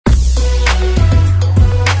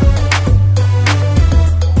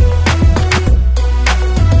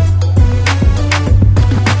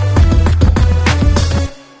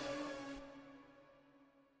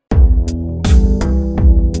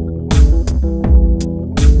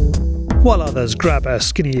While others grab a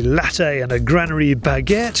skinny latte and a granary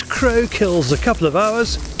baguette, Crow kills a couple of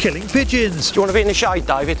hours killing pigeons. Do you want to be in the shade,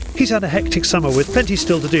 David? He's had a hectic summer with plenty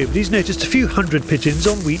still to do, but he's noticed a few hundred pigeons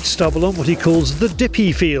on wheat stubble on what he calls the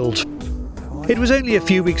dippy field. It was only a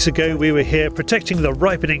few weeks ago we were here protecting the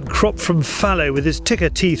ripening crop from fallow with his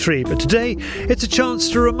ticker T3, but today it's a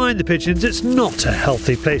chance to remind the pigeons it's not a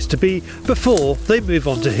healthy place to be before they move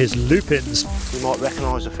on to his lupins. You might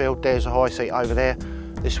recognise the field. There's a high seat over there.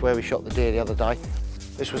 This is where we shot the deer the other day.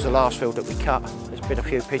 This was the last field that we cut. There's been a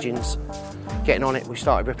few pigeons getting on it. We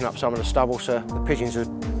started ripping up some of the stubble, so the pigeons are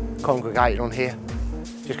congregated on here.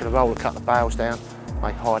 Just going to roll and cut the bales down,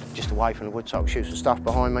 make hide just away from the wood so I can shoot some stuff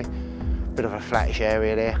behind me. Bit of a flattish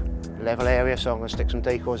area there, level area, so I'm going to stick some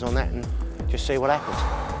decoys on that and just see what happens.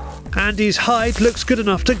 Andy's hide looks good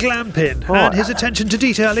enough to glamp in, and his attention to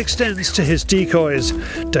detail extends to his decoys.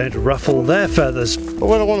 Don't ruffle their feathers. But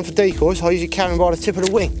when I want them for decoys, I usually carry them by the tip of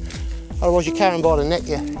the wing. Otherwise you carry them by the neck,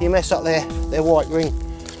 you mess up their white ring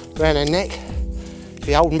around their neck. If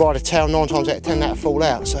you hold them by the tail, 9 times out of 10 that'll fall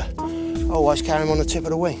out, so I always carry them on the tip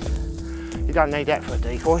of the wing. You don't need that for a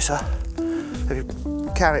decoy, so if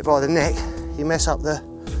you carry it by the neck, you mess up the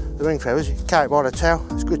ring feathers. You carry it by the tail,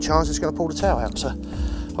 there's a good chance it's going to pull the tail out, so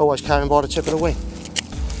always carry them by the tip of the wing.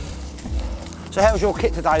 So how's your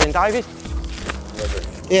kit today then, David?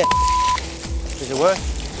 Yeah. Does it work?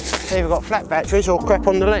 It's either got flat batteries or crap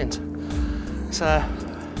on the lens. So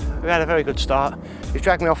we had a very good start. You've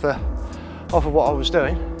dragged me off of what I was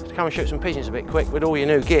doing to come and shoot some pigeons a bit quick with all your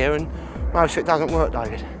new gear, and most of it doesn't work,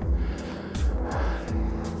 David.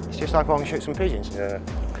 It's just like I can shoot some pigeons. Yeah.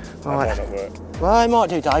 Right. That might not work. Well, it might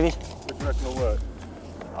do, David. Would you reckon it'll work?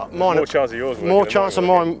 More chance of yours working. More chance of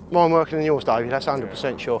mine working than yours, David. That's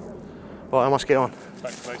 100% sure. Right, I must get on.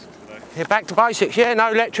 Back to basics today. Yeah, back to basics. Yeah,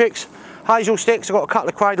 no electrics. Hazel sticks. I've got a couple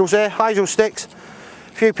of cradles there. Hazel sticks.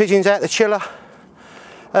 A few pigeons out the chiller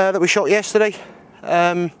that we shot yesterday.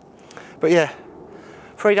 But yeah,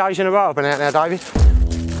 3 days in a row I've been out now, David.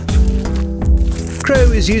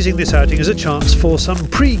 Crow is using this outing as a chance for some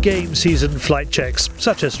pre-game season flight checks,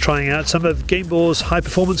 such as trying out some of Gamebor's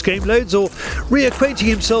high-performance game loads or reacquainting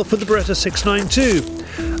himself with the Beretta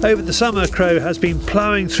 692. Over the summer, Crow has been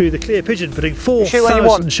ploughing through the clear pigeon, putting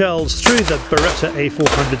 4,000 shells through the Beretta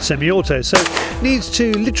A400 semi-auto, so needs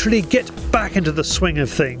to literally get back into the swing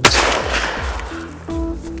of things.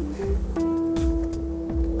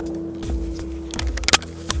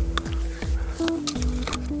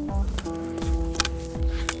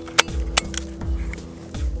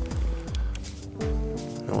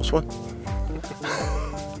 Nice one.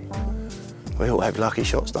 We all have lucky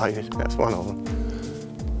shots, David. That's one of them.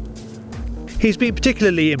 He's been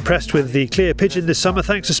particularly impressed with the clear pigeon this summer,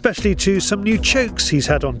 thanks especially to some new chokes he's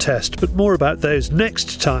had on test, but more about those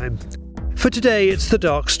next time. For today, it's the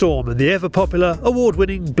Dark Storm and the ever-popular,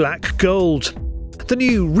 award-winning Black Gold. The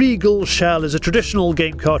new Regal shell is a traditional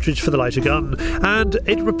game cartridge for the lighter gun, and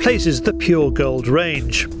it replaces the Pure Gold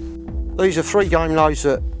range. These are 3 game loads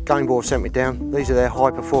that Gamebor sent me down. These are their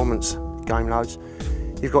high-performance game loads.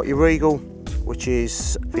 You've got your Regal, which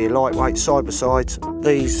is for your lightweight side-by-sides.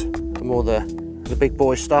 These are more the big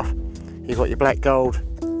boy stuff. You've got your Black Gold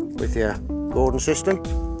with your Gordon system,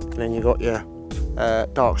 and then you've got your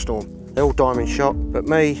Dark Storm. They're all diamond shot, but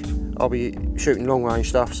me, I'll be shooting long range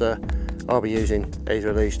stuff, so I'll be using either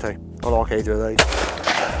of these two. I like either of these.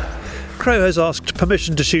 Crow has asked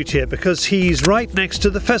permission to shoot here because he's right next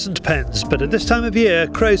to the pheasant pens, but at this time of year,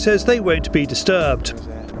 Crow says they won't be disturbed.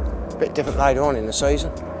 A bit different later on in the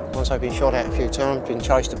season. Once they've been shot at a few times, been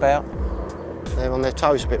chased about, they're on their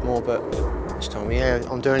toes a bit more, but this time of year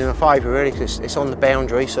I'm doing them a favour really, because it's on the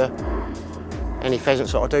boundary, so any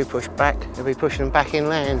pheasants that I do push back, they'll be pushing them back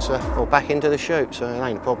inland, so, or back into the chute, so it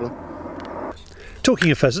ain't a problem.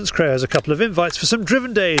 Talking of pheasants, Crow has a couple of invites for some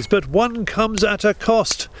driven days, but one comes at a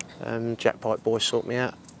cost. Jackpot boys sort me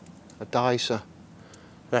out a day, so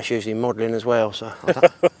that's usually modelling as well, so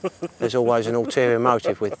there's always an ulterior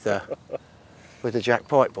motive with the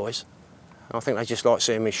Jackpot boys. I think they just like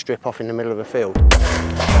seeing me strip off in the middle of a field.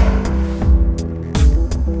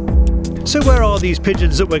 So where are these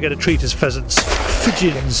pigeons that we're going to treat as pheasants?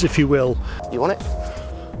 Pigeons, if you will. You want it?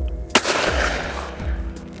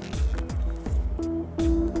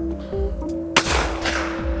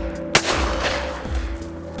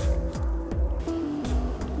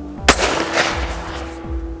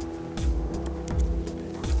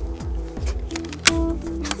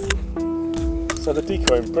 So they're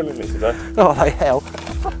decoying brilliantly today. Oh, they hell.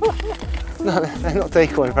 No, they're not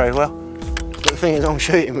decoying very well. But the thing is, I'm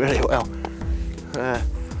shooting really well.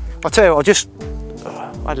 I'll tell you what,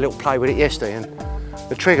 I had a little play with it yesterday, and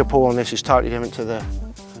the trigger pull on this is totally different to the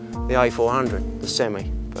the A400, the semi.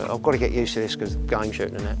 But I've got to get used to this because game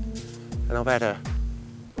shooting and that. And I've had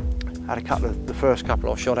a couple of, the first couple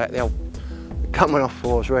I shot at, the gun went off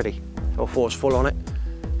before I was ready. So I thought I was full on it.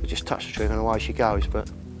 I just touched the trigger and away she goes. But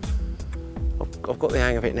I've got the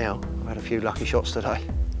hang of it now. I've had a few lucky shots today.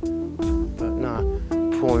 But no,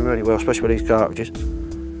 performing really well, especially with these cartridges.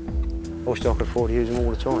 I wish I could afford to use them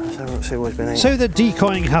all the time. So let's see what's been eating. So the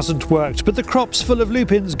decoying hasn't worked, but the crops full of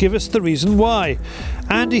lupins give us the reason why.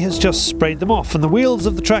 Andy has just sprayed them off and the wheels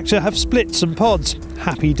of the tractor have split some pods.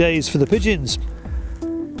 Happy days for the pigeons.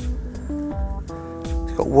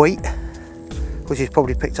 It's got wheat, which he's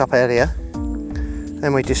probably picked up out here.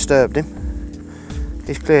 Then we disturbed him.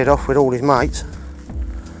 He's cleared off with all his mates.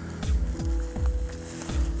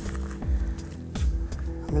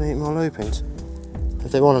 I'm going to eat my lupins.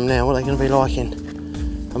 If they want them now, what are they going to be like in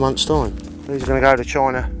a month's time? These are going to go to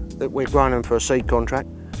China. That we're growing them for a seed contract.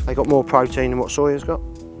 They got more protein than what soya's got.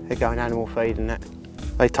 They're going animal feed and that.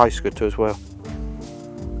 They taste good too as well.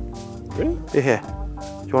 Really? Yeah.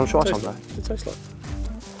 Do you want to try some though? It tastes like?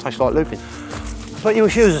 Tastes like lupin. But you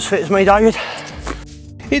wish you was as fit as me, David.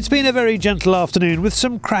 It's been a very gentle afternoon with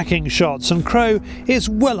some cracking shots, and Crow is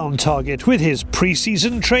well on target with his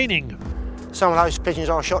pre-season training. Some of those pigeons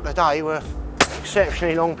I shot today were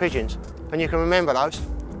exceptionally long pigeons, and you can remember those.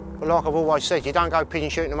 But like I've always said, you don't go pigeon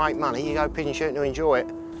shooting to make money, you go pigeon shooting to enjoy it.